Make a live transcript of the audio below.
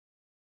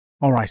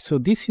Alright, so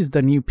this is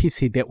the new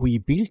PC that we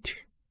built,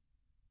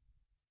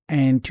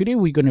 and today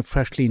we're going to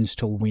freshly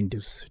install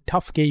Windows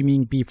TUF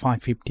Gaming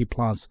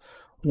B550-Plus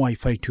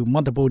Wi-Fi 2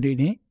 motherboard in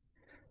it.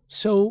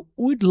 So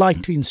we'd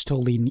like to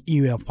install in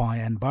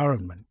UEFI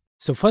environment.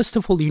 So first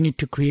of all, you need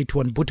to create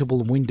one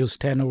bootable Windows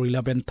 10 or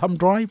 11 thumb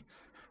drive.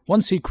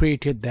 Once you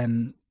create it,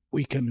 then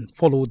we can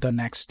follow the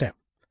next step.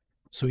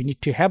 So you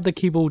need to have the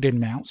keyboard and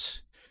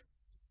mouse.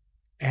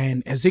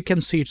 And as you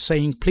can see, it's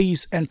saying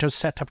please enter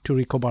setup to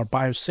recover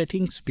BIOS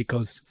settings,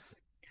 because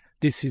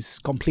this is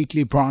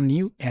completely brand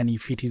new, and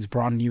if it is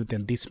brand new,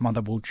 then this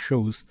motherboard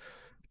shows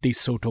this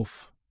sort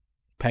of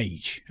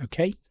page.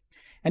 Okay,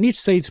 and it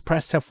says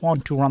press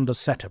F1 to run the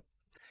setup.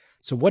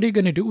 So what you're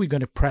going to do, we're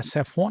going to press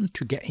F1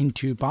 to get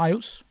into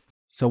BIOS.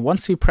 So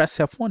once you press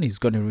F1, it's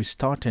going to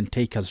restart and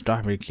take us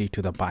directly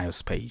to the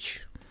BIOS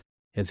page.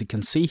 As you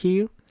can see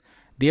here,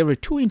 there are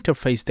two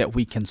interfaces that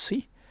we can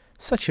see.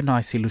 Such a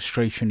nice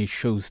illustration. It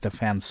shows the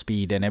fan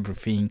speed and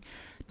everything,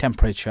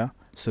 temperature.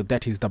 So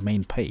that is the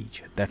main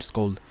page. That's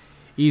called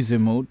easy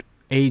mode,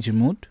 age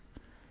mode,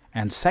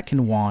 and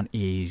second one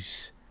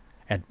is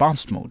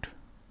advanced mode.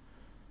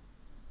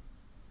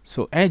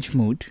 So edge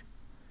mode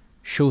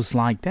shows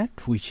like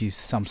that, which is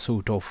some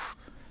sort of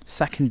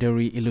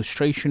secondary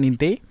illustration in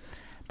there.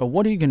 But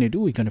what are you going to do?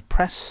 We're going to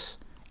press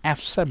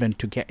F7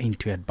 to get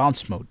into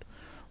advanced mode.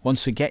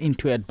 Once we get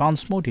into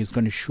advanced mode, it's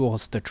going to show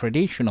us the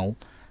traditional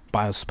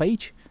BIOS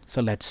page.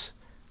 So let's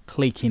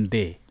click in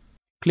there.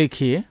 Click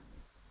here,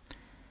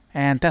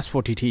 and that's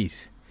what it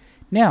is.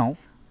 Now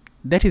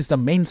that is the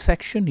main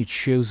section. It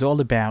shows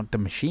all about the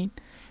machine,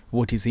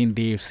 what is in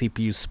there,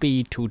 CPU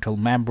speed, total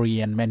memory,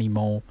 and many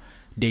more,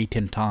 date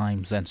and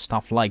times and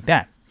stuff like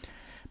that.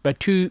 But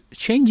to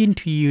change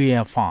into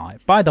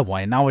UEFI, by the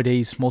way,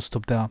 nowadays most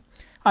of the,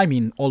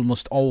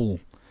 almost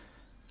all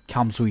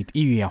comes with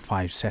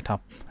UEFI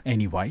setup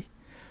anyway.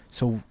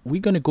 So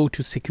we're going to go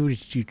to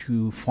security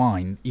to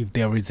find if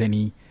there is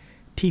any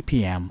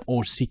TPM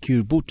or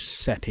secure boot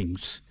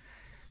settings.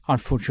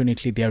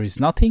 Unfortunately, there is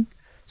nothing.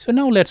 So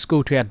now let's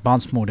go to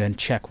advanced mode and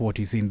check what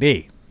is in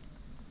there.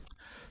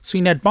 So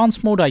in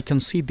advanced mode, I can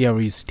see there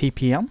is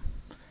TPM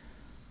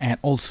and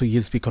also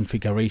USB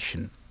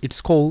configuration.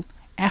 It's called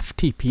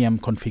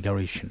FTPM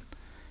configuration.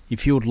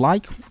 If you would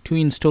like to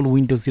install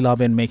Windows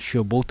 11, make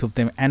sure both of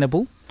them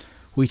enable,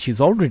 which is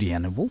already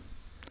enabled.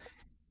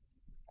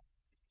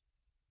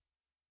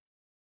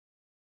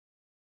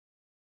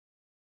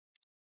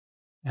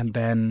 And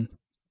then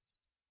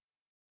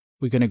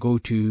we're going to go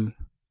to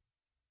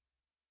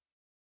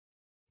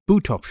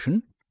boot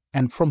option,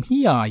 and from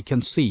here I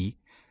can see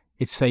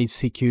it says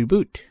secure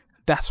boot.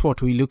 That's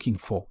what we're looking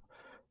for.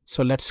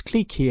 So let's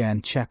click here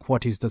and check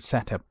what is the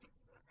setup.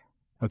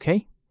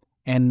 Okay,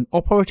 and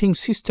operating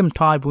system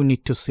type, we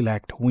need to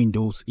select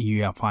Windows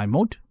UEFI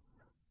mode,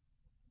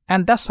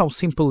 and that's how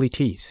simple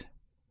it is.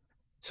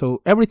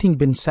 So everything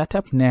been set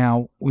up.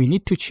 Now we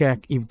need to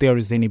check if there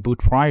is any boot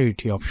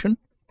priority option.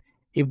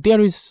 If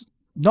there is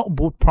no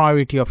boot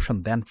priority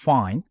option, then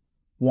fine.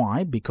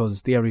 Why?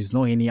 Because there is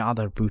no any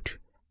other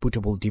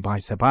bootable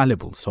device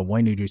available. So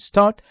when you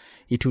restart,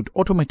 it would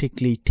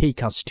automatically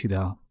take us to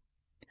the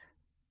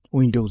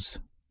Windows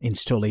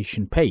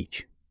installation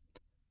page.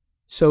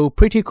 So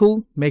pretty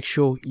cool. Make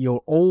sure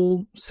your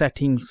all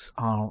settings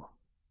are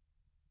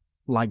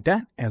like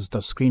that as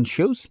the screen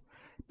shows.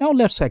 Now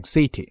let's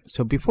exit it.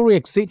 So before we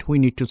exit, we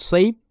need to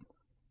save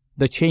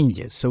the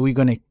changes. So we're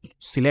going to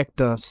select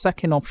the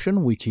second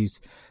option, which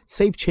is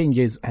save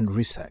changes and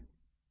reset.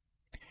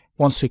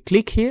 Once we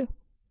click here,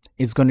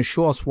 it's going to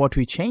show us what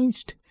we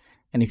changed,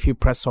 and if you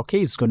press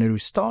OK, it's going to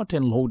restart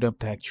and load up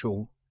the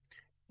actual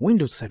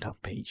Windows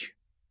setup page.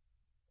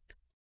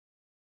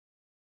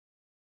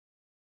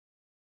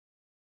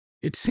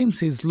 It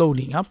seems it's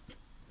loading up.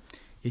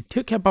 It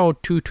took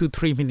about 2 to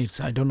 3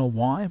 minutes. I don't know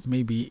why.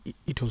 Maybe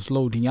it was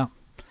loading up.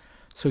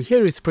 So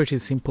here is pretty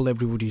simple.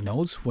 Everybody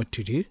knows what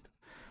to do.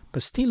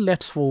 But still,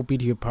 let's, for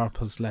video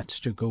purpose, let's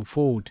to go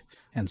forward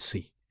and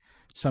see.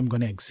 So I'm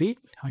going to exit.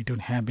 I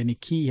don't have any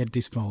key at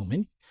this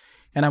moment,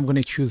 and I'm going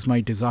to choose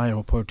my desired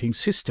operating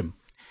system.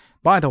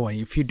 By the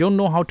way, if you don't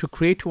know how to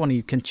create one,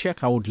 you can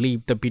check. I would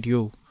leave the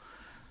video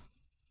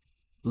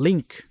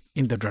link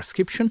in the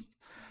description.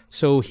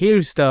 So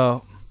here's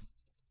the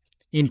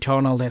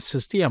internal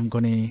SSD. I'm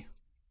going to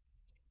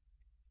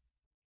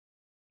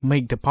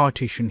make the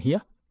partition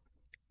here.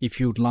 If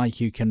you'd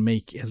like, you can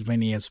make as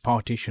many as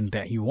partition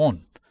that you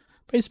want.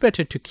 But it's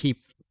better to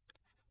keep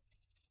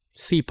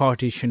C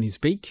partition is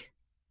big.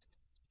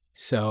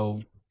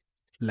 So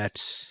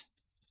let's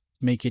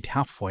make it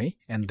halfway,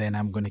 and then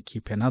I'm going to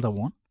keep another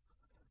one,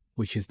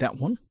 which is that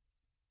one.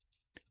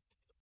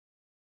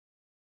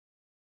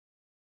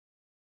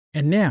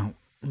 And now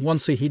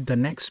once we hit the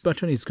next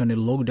button, it's going to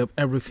load up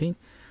everything.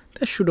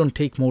 That shouldn't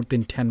take more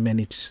than 10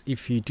 minutes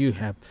if you do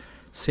have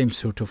same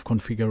sort of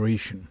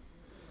configuration.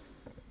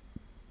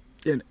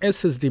 And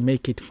SSD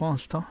make it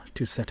faster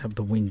to set up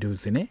the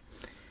Windows in it.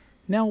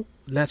 Now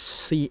let's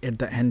see at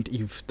the end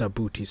if the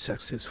boot is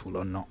successful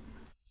or not.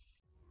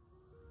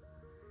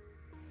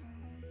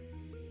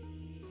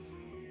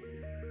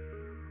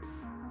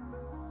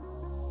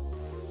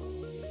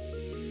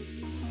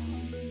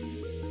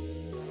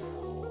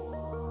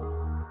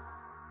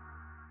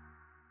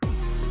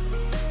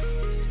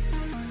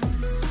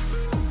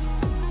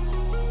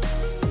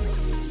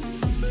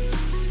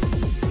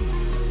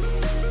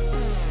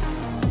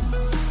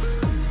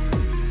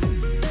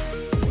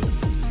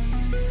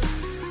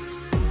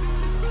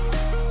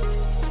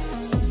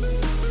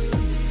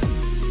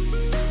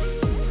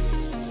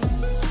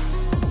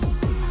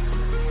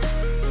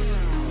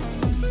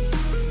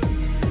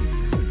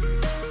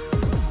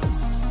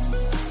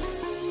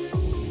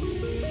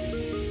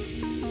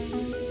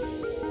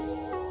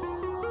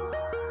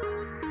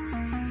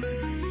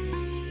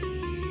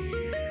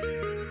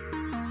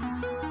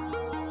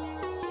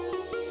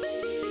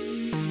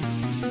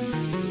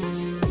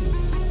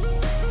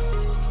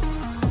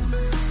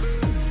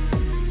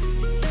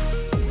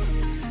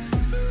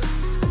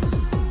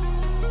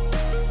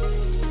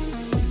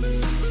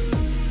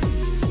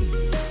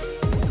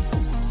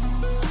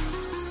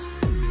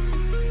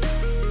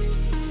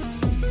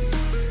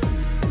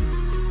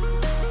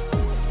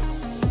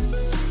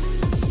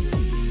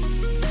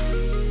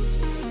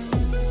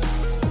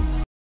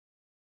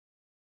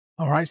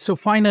 Alright, so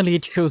finally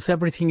it shows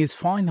everything is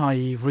fine.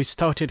 I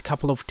restarted a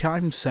couple of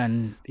times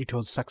and it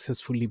was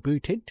successfully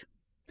booted.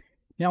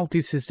 Now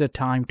this is the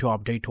time to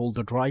update all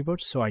the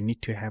drivers, so I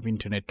need to have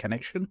internet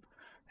connection.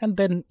 And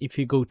then if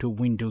you go to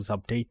Windows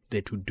Update,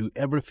 that would do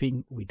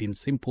everything within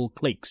simple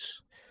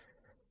clicks.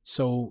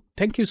 So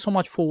thank you so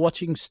much for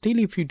watching. Still,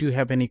 if you do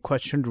have any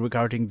questions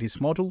regarding this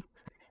model,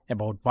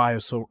 about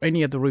BIOS or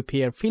any other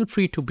repair, feel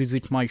free to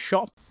visit my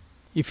shop.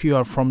 If you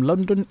are from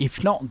London,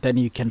 if not, then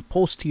you can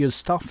post your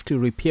stuff to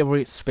repair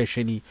it,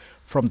 especially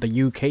from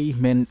the UK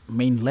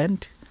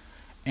mainland.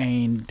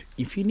 And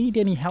if you need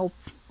any help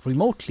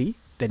remotely,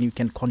 then you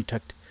can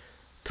contact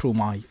through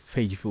my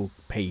Facebook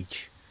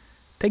page.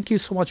 Thank you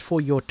so much for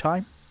your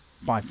time.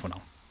 Bye for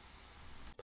now.